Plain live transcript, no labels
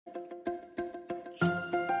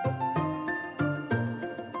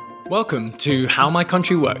Welcome to How My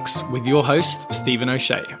Country Works with your host, Stephen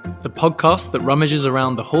O'Shea, the podcast that rummages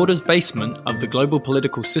around the hoarder's basement of the global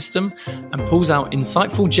political system and pulls out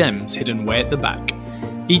insightful gems hidden way at the back.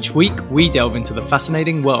 Each week, we delve into the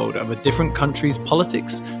fascinating world of a different country's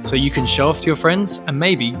politics so you can show off to your friends and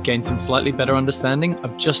maybe gain some slightly better understanding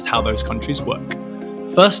of just how those countries work.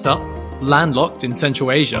 First up, landlocked in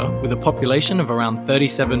Central Asia with a population of around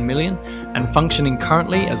 37 million and functioning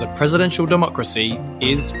currently as a presidential democracy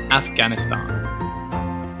is Afghanistan.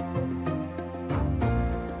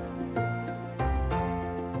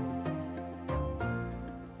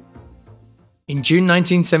 In June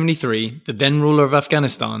 1973, the then ruler of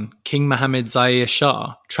Afghanistan, King Mohammed Zahir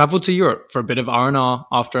Shah, travelled to Europe for a bit of R&R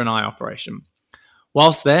after an eye operation.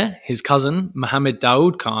 Whilst there, his cousin, Mohammed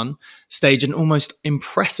Daoud Khan, staged an almost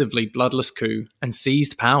impressively bloodless coup and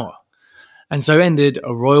seized power, and so ended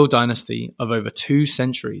a royal dynasty of over 2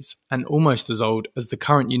 centuries and almost as old as the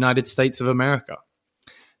current United States of America.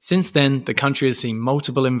 Since then, the country has seen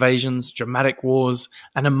multiple invasions, dramatic wars,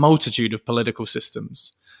 and a multitude of political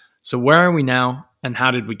systems. So where are we now, and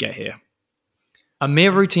how did we get here? A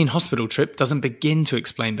mere routine hospital trip doesn't begin to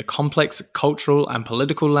explain the complex cultural and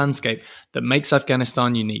political landscape that makes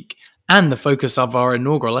Afghanistan unique and the focus of our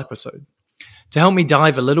inaugural episode. To help me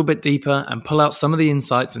dive a little bit deeper and pull out some of the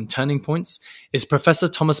insights and turning points is Professor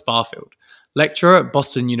Thomas Barfield, lecturer at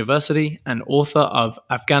Boston University and author of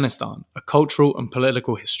Afghanistan, A Cultural and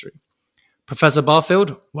Political History. Professor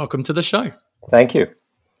Barfield, welcome to the show. Thank you.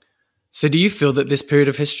 So do you feel that this period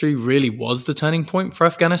of history really was the turning point for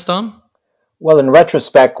Afghanistan? Well, in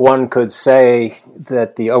retrospect, one could say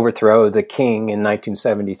that the overthrow of the king in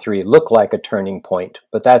 1973 looked like a turning point,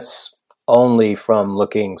 but that's only from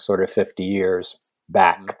looking sort of 50 years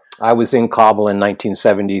back. I was in Kabul in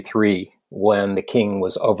 1973 when the king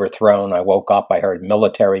was overthrown. I woke up, I heard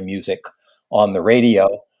military music on the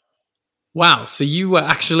radio. Wow, so you were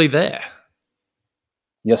actually there?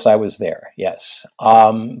 Yes, I was there, yes.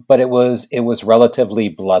 But it was relatively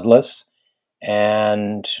bloodless,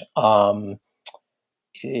 and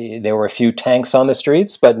there were a few tanks on the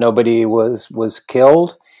streets, but nobody was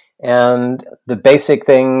killed. And the basic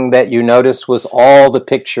thing that you noticed was all the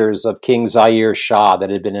pictures of King Zahir Shah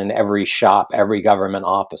that had been in every shop, every government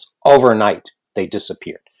office. Overnight, they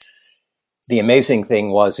disappeared. The amazing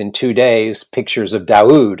thing was, in 2 days, pictures of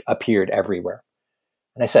Daoud appeared everywhere.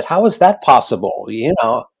 And I said, how is that possible?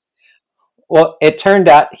 Well, it turned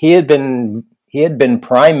out he had been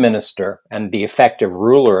prime minister and the effective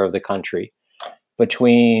ruler of the country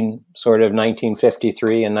between sort of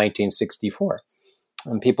 1953 and 1964.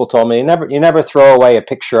 And people told me, you never throw away a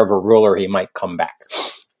picture of a ruler, he might come back.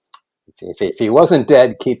 If he wasn't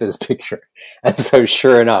dead, keep his picture. And so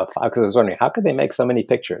sure enough, I was wondering, how could they make so many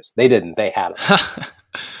pictures? They didn't, they had them.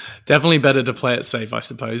 Definitely better to play it safe, I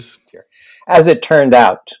suppose. As it turned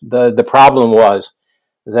out, the problem was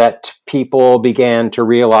that people began to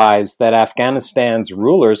realize that Afghanistan's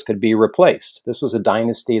rulers could be replaced. This was a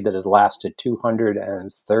dynasty that had lasted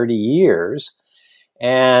 230 years,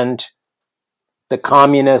 and the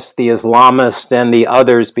communists, the Islamists, and the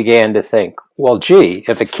others began to think, well, gee,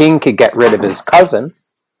 if a king could get rid of his cousin,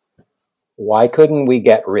 why couldn't we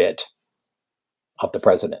get rid of the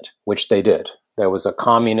president? Which they did. There was a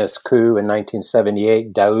communist coup in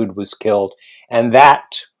 1978. Daoud was killed, and that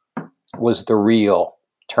was the real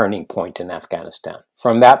turning point in Afghanistan.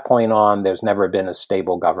 From that point on, there's never been a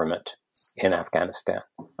stable government in Afghanistan.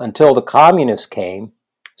 Until the communists came,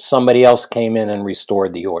 somebody else came in and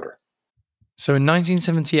restored the order. So in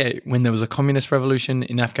 1978, when there was a communist revolution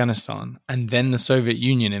in Afghanistan and then the Soviet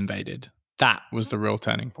Union invaded, that was the real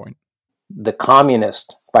turning point. The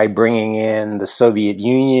communists, by bringing in the Soviet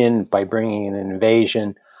Union, by bringing in an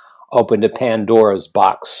invasion, opened a Pandora's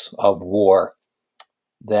box of war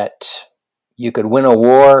that you could win a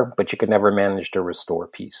war, but you could never manage to restore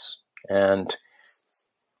peace. And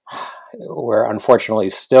we're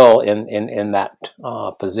unfortunately still in that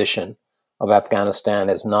position. Afghanistan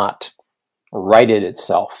has not righted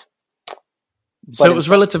itself. So it was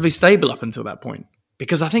relatively stable up until that point?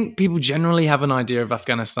 Because I think people generally have an idea of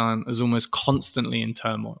Afghanistan as almost constantly in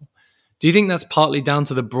turmoil. Do you think that's partly down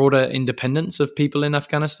to the broader independence of people in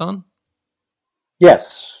Afghanistan?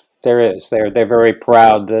 Yes. There is. They're very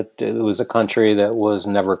proud that it was a country that was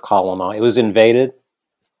never colonized. It was invaded,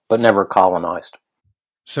 but never colonized.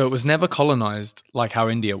 So it was never colonized like how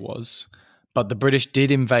India was, but the British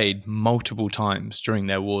did invade multiple times during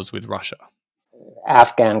their wars with Russia.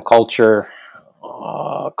 Afghan culture,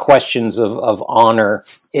 questions of honor,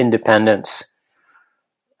 independence.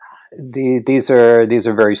 These are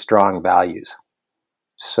very strong values.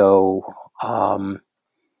 So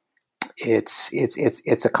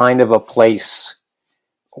It's a kind of a place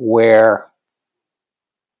where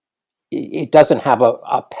it doesn't have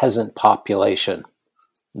a peasant population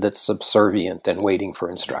that's subservient and waiting for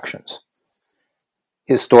instructions.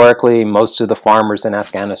 Historically, most of the farmers in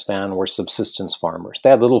Afghanistan were subsistence farmers. They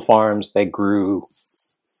had little farms. They grew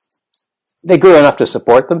enough to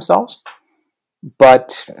support themselves,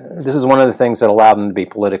 but this is one of the things that allowed them to be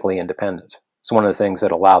politically independent. It's one of the things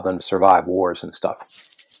that allowed them to survive wars and stuff.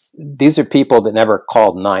 These are people that never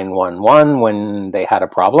called 911 when they had a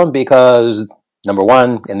problem because, number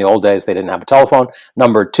one, in the old days, they didn't have a telephone.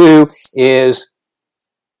 Number two is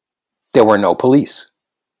there were no police,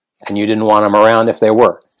 and you didn't want them around if there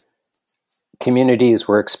were. Communities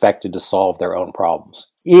were expected to solve their own problems.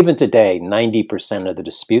 Even today, 90% of the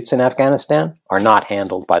disputes in Afghanistan are not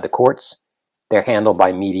handled by the courts. They're handled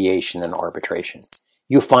by mediation and arbitration.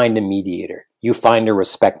 You find a mediator. You find a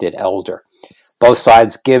respected elder. Both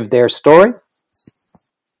sides give their story,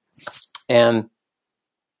 and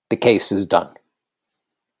the case is done.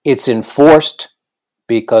 It's enforced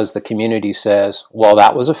because the community says, well,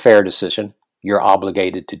 that was a fair decision. You're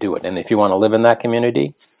obligated to do it. And if you want to live in that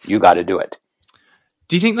community, you got to do it.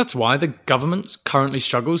 Do you think that's why the government currently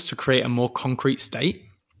struggles to create a more concrete state?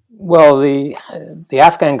 Well, the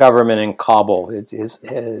Afghan government in Kabul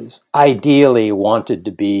is ideally wanted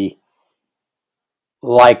to be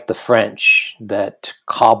like the French, that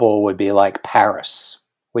Kabul would be like Paris,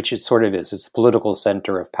 which it sort of is. It's the political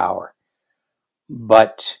center of power.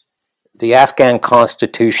 But the Afghan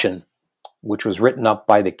constitution, which was written up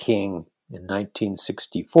by the king in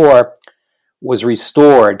 1964, was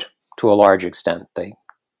restored to a large extent. They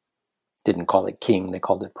didn't call it king, they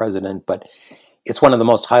called it president, but it's one of the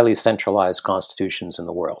most highly centralized constitutions in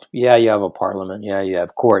the world. Yeah, you have a parliament, yeah, you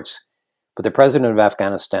have courts, but the president of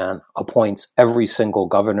Afghanistan appoints every single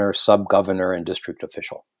governor, sub-governor, and district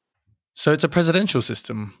official. So it's a presidential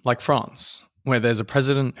system like France, where there's a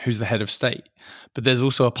president who's the head of state, but there's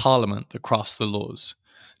also a parliament that crafts the laws.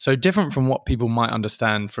 So different from what people might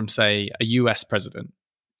understand from, say, a US president,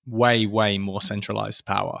 way, way more centralized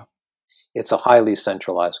power. It's a highly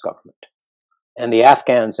centralized government. And the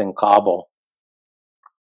Afghans in Kabul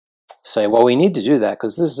say, well, we need to do that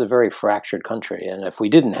because this is a very fractured country, and if we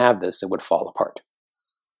didn't have this, it would fall apart.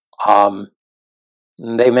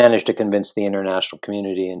 They managed to convince the international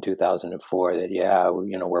community in 2004 that, yeah,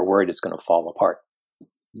 we're worried it's going to fall apart.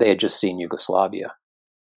 They had just seen Yugoslavia.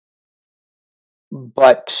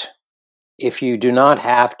 But if you do not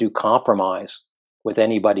have to compromise with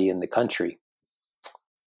anybody in the country,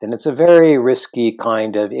 then it's a very risky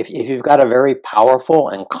kind of, if you've got a very powerful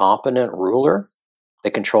and competent ruler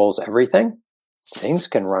that controls everything, things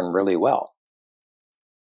can run really well.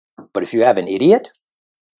 But if you have an idiot,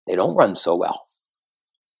 they don't run so well.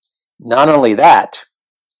 Not only that,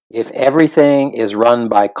 if everything is run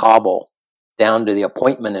by Kabul down to the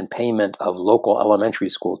appointment and payment of local elementary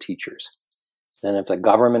school teachers, then if the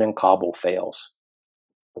government in Kabul fails,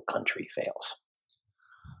 the country fails.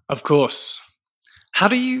 Of course. How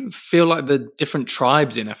do you feel like the different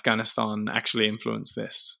tribes in Afghanistan actually influence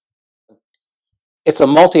this? It's a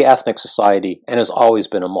multi-ethnic society and has always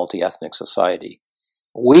been a multi-ethnic society.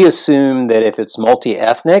 We assume that if it's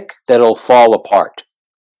multi-ethnic, that it'll fall apart,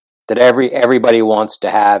 that everybody wants to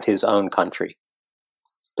have his own country.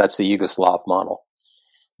 That's the Yugoslav model.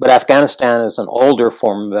 But Afghanistan is an older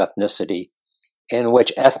form of ethnicity in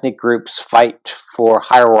which ethnic groups fight for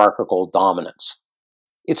hierarchical dominance.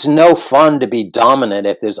 It's no fun to be dominant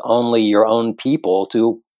if there's only your own people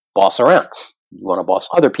to boss around. You want to boss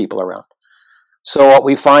other people around. So what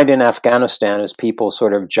we find in Afghanistan is people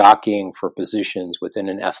sort of jockeying for positions within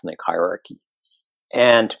an ethnic hierarchy.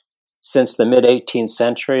 And since the mid-18th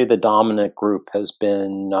century, the dominant group has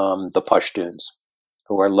been the Pashtuns,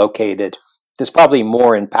 who are located, there's probably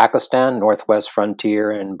more in Pakistan, northwest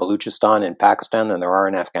frontier and Baluchistan in Pakistan than there are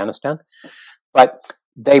in Afghanistan. But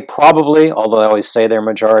they probably, although I always say they're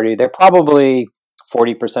majority, they're probably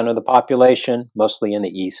 40% of the population, mostly in the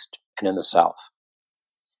east and in the south.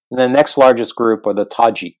 And the next largest group are the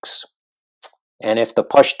Tajiks. And if the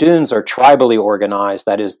Pashtuns are tribally organized,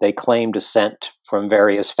 that is, they claim descent from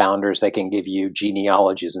various founders, they can give you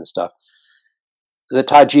genealogies and stuff. The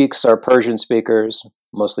Tajiks are Persian speakers,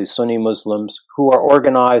 mostly Sunni Muslims, who are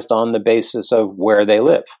organized on the basis of where they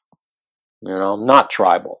live. Not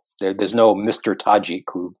tribal. There's no Mr. Tajik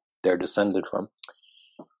who they're descended from.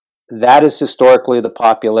 That is historically the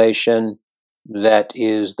population that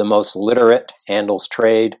is the most literate, handles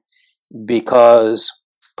trade, because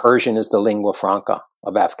Persian is the lingua franca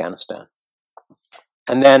of Afghanistan.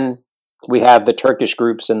 And then we have the Turkish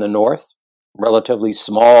groups in the north, relatively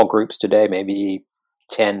small groups today, maybe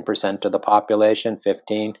 10% of the population,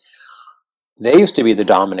 15. They used to be the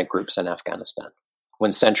dominant groups in Afghanistan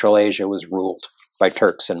when Central Asia was ruled by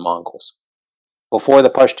Turks and Mongols. Before the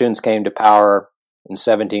Pashtuns came to power in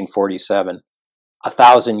 1747,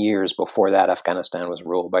 1,000 years before that, Afghanistan was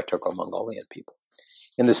ruled by Turco-Mongolian people.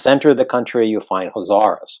 In the center of the country, you find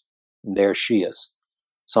Hazaras. They're Shias.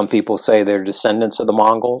 Some people say they're descendants of the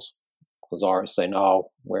Mongols. Hazaras say, no,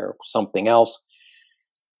 we're something else.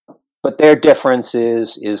 But their difference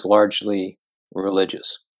is largely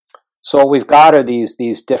religious. So what we've got are these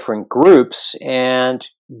different groups, and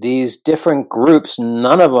these different groups,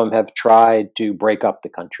 none of them have tried to break up the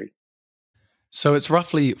country. So it's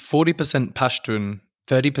roughly 40% Pashtun,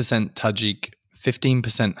 30% Tajik,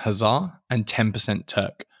 15% Hazar, and 10%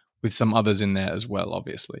 Turk, with some others in there as well,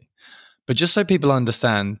 obviously. But just so people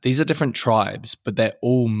understand, these are different tribes, but they're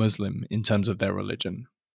all Muslim in terms of their religion.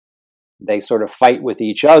 They sort of fight with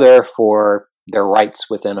each other for their rights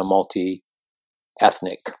within a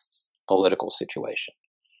multi-ethnic political situation.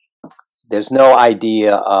 There's no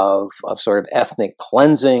idea of sort of ethnic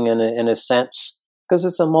cleansing in a sense, because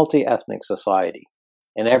it's a multi-ethnic society.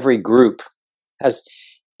 And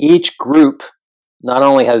each group not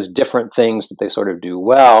only has different things that they sort of do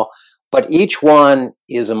well, but each one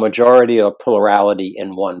is a majority or plurality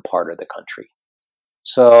in one part of the country.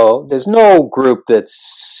 So there's no group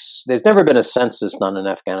there's never been a census done in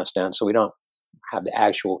Afghanistan, so we don't have the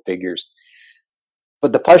actual figures.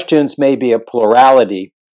 But the Pashtuns may be a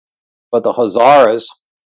plurality, but the Hazaras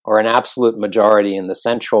are an absolute majority in the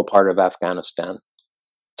central part of Afghanistan.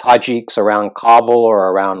 Tajiks around Kabul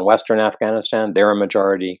or around western Afghanistan, they're a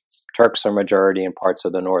majority. Turks are majority in parts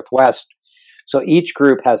of the northwest. So each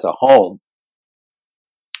group has a home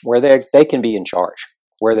where they can be in charge,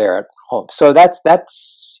 where they're at home. So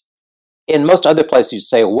that's in most other places you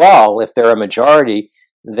say, well, if they're a majority,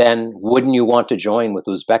 then wouldn't you want to join with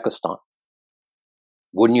Uzbekistan?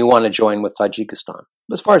 Wouldn't you want to join with Tajikistan?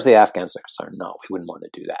 As far as the Afghans are concerned, no, we wouldn't want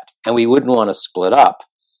to do that. And we wouldn't want to split up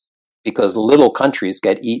because little countries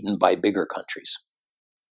get eaten by bigger countries.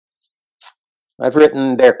 I've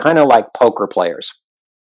written they're kind of like poker players.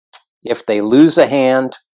 If they lose a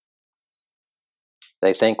hand,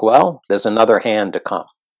 they think, well, there's another hand to come.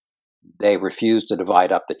 They refuse to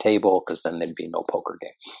divide up the table because then there'd be no poker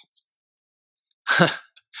game.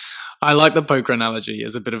 I like the poker analogy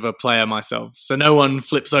as a bit of a player myself. So no one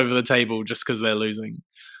flips over the table just because they're losing.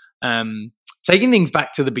 Taking things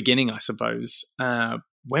back to the beginning, I suppose,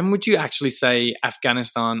 when would you actually say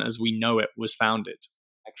Afghanistan as we know it was founded?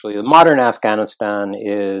 Actually, the modern Afghanistan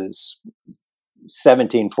is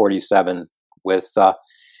 1747 with,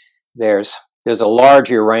 there's a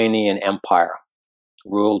large Iranian empire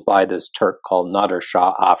ruled by this Turk called Nader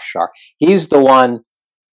Shah Afshar. He's the one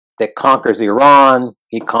that conquers Iran,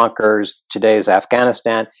 he conquers today's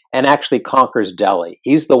Afghanistan, and actually conquers Delhi.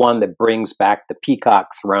 He's the one that brings back the peacock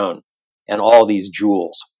throne and all these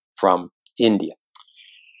jewels from India.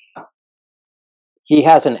 He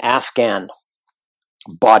has an Afghan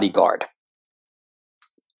bodyguard,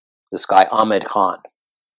 this guy Ahmed Khan.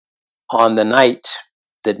 On the night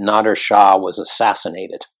that Nader Shah was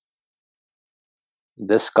assassinated,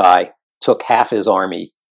 this guy took half his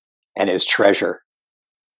army and his treasure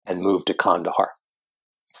and moved to Kandahar.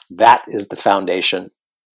 That is the foundation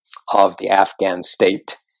of the Afghan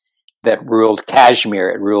state that ruled Kashmir,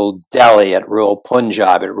 it ruled Delhi, it ruled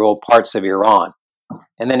Punjab, it ruled parts of Iran.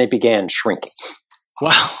 And then it began shrinking.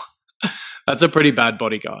 Wow, that's a pretty bad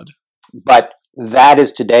bodyguard. But that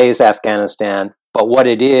is today's Afghanistan. But what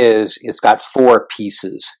it is, it's got four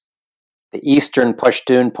pieces. The eastern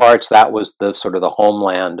Pashtun parts, that was the sort of the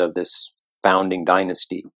homeland of this founding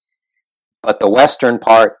dynasty. But the western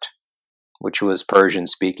part, which was Persian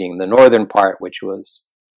speaking, the northern part, which was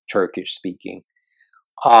Turkish speaking,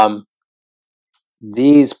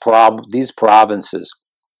 these provinces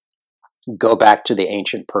go back to the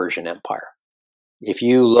ancient Persian Empire. If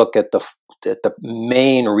you look at the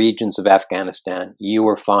main regions of Afghanistan, you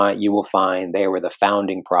will find they were the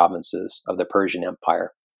founding provinces of the Persian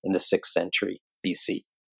Empire in the 6th century BC.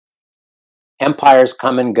 Empires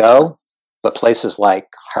come and go, but places like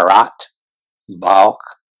Herat, Balkh,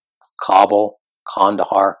 Kabul,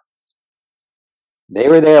 Kandahar, they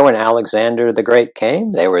were there when Alexander the Great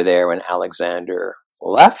came. They were there when Alexander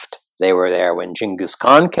left. They were there when Genghis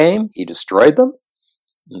Khan came. He destroyed them,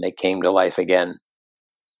 and they came to life again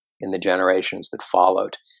in the generations that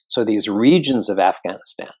followed. So these regions of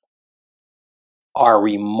Afghanistan are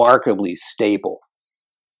remarkably stable.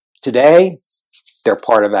 Today, they're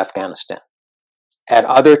part of Afghanistan. At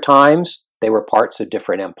other times, they were parts of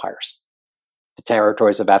different empires. The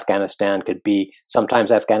territories of Afghanistan could be,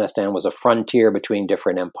 sometimes Afghanistan was a frontier between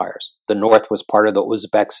different empires. The north was part of the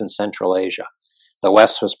Uzbeks in Central Asia. The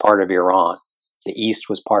west was part of Iran. The east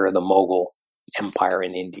was part of the Mughal Empire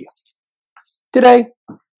in India. Today,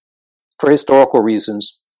 for historical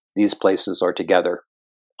reasons, these places are together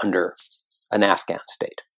under an Afghan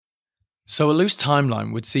state. So a loose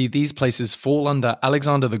timeline would see these places fall under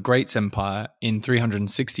Alexander the Great's empire in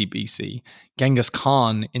 360 BC, Genghis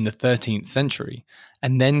Khan in the 13th century,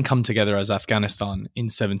 and then come together as Afghanistan in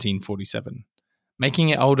 1747, making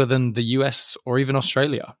it older than the US or even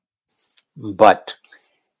Australia. But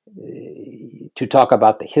to talk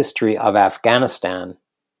about the history of Afghanistan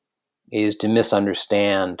is to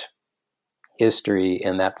misunderstand history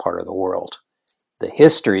in that part of the world. The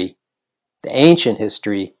history, the ancient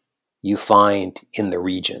history, you find in the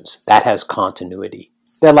regions. That has continuity.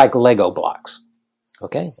 They're like Lego blocks,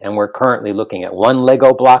 okay? And we're currently looking at one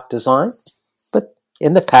Lego block design, but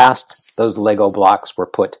in the past, those Lego blocks were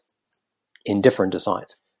put in different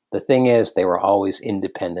designs. The thing is, they were always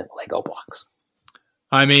independent Lego blocks.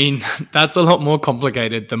 I mean, that's a lot more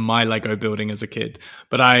complicated than my Lego building as a kid,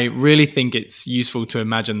 but I really think it's useful to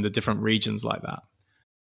imagine the different regions like that.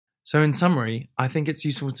 So in summary, I think it's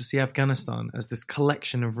useful to see Afghanistan as this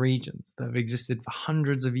collection of regions that have existed for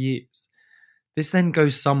hundreds of years. This then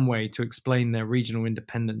goes some way to explain their regional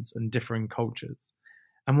independence and differing cultures.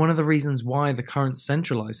 And one of the reasons why the current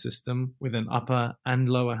centralized system, with an upper and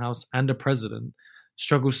lower house and a president,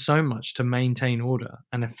 struggles so much to maintain order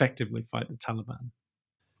and effectively fight the Taliban.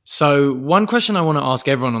 So one question I want to ask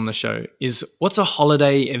everyone on the show is, what's a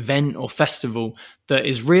holiday, event, or festival that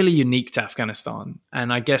is really unique to Afghanistan?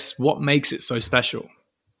 And I guess what makes it so special?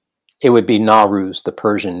 It would be Nowruz, the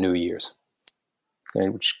Persian New Year's,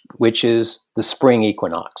 okay, which is the spring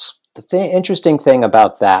equinox. The interesting thing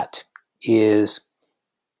about that is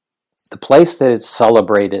the place that it's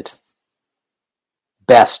celebrated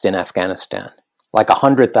best in Afghanistan, like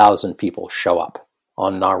 100,000 people show up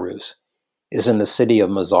on Nowruz, is in the city of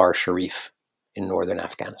Mazar-Sharif in northern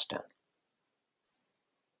Afghanistan.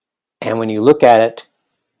 And when you look at it,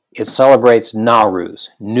 it celebrates Nowruz,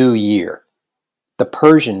 New Year, the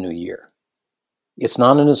Persian New Year. It's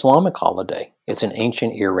not an Islamic holiday. It's an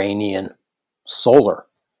ancient Iranian solar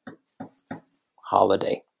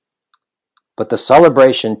holiday. But the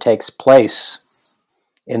celebration takes place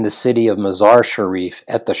in the city of Mazar-Sharif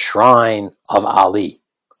at the shrine of Ali,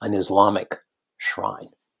 an Islamic shrine.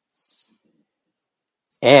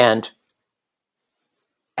 And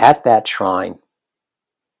at that shrine,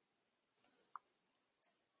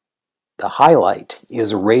 the highlight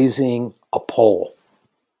is raising a pole.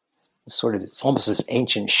 It's almost this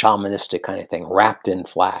ancient shamanistic kind of thing, wrapped in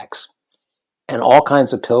flags. And all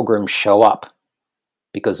kinds of pilgrims show up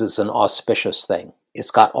because it's an auspicious thing.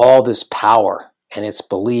 It's got all this power, and it's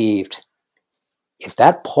believed if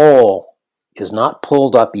that pole is not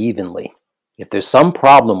pulled up evenly, if there's some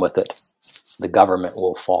problem with it, the government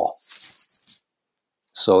will fall.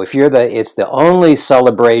 So it's the only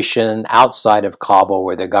celebration outside of Kabul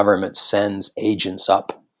where the government sends agents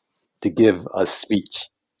up to give a speech.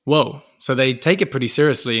 Whoa, so they take it pretty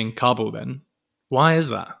seriously in Kabul then. Why is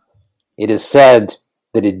that? It is said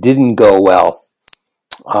that it didn't go well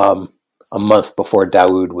a month before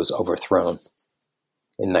Dawood was overthrown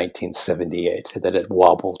in 1978, that it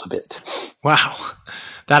wobbled a bit. Wow.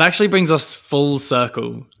 That actually brings us full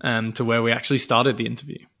circle to where we actually started the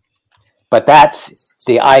interview. But that's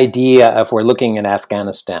the idea if we're looking at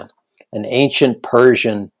Afghanistan, an ancient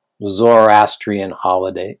Persian Zoroastrian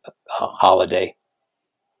holiday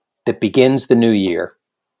that begins the new year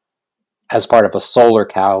as part of a solar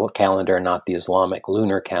calendar, not the Islamic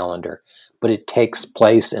lunar calendar, but it takes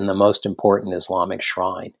place in the most important Islamic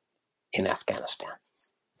shrine in Afghanistan.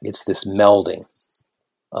 It's this melding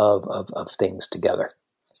of things together.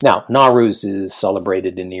 Now, Nowruz is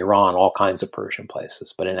celebrated in Iran, all kinds of Persian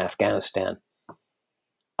places, but in Afghanistan,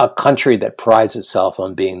 a country that prides itself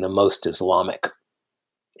on being the most Islamic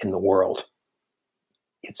in the world,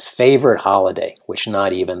 its favorite holiday, which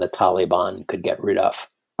not even the Taliban could get rid of,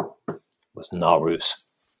 was Nowruz.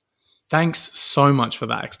 Thanks so much for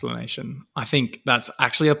that explanation. I think that's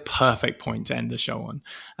actually a perfect point to end the show on,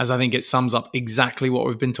 as I think it sums up exactly what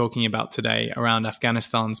we've been talking about today around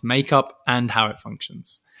Afghanistan's makeup and how it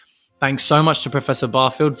functions. Thanks so much to Professor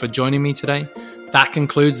Barfield for joining me today. That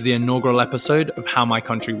concludes the inaugural episode of How My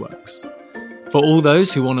Country Works. For all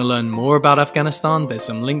those who want to learn more about Afghanistan, there's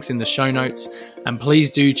some links in the show notes, and please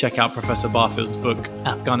do check out Professor Barfield's book,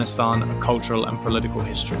 Afghanistan, A Cultural and Political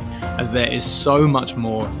History, as there is so much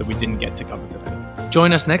more that we didn't get to cover today.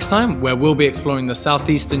 Join us next time, where we'll be exploring the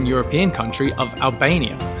southeastern European country of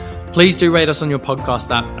Albania. Please do rate us on your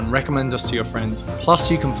podcast app and recommend us to your friends. Plus,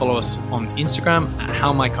 you can follow us on Instagram at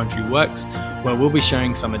How My Country Works, where we'll be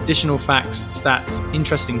sharing some additional facts, stats,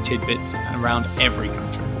 interesting tidbits around every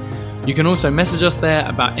country. You can also message us there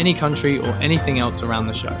about any country or anything else around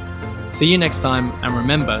the show. See you next time, and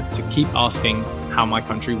remember to keep asking how my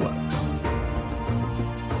country works.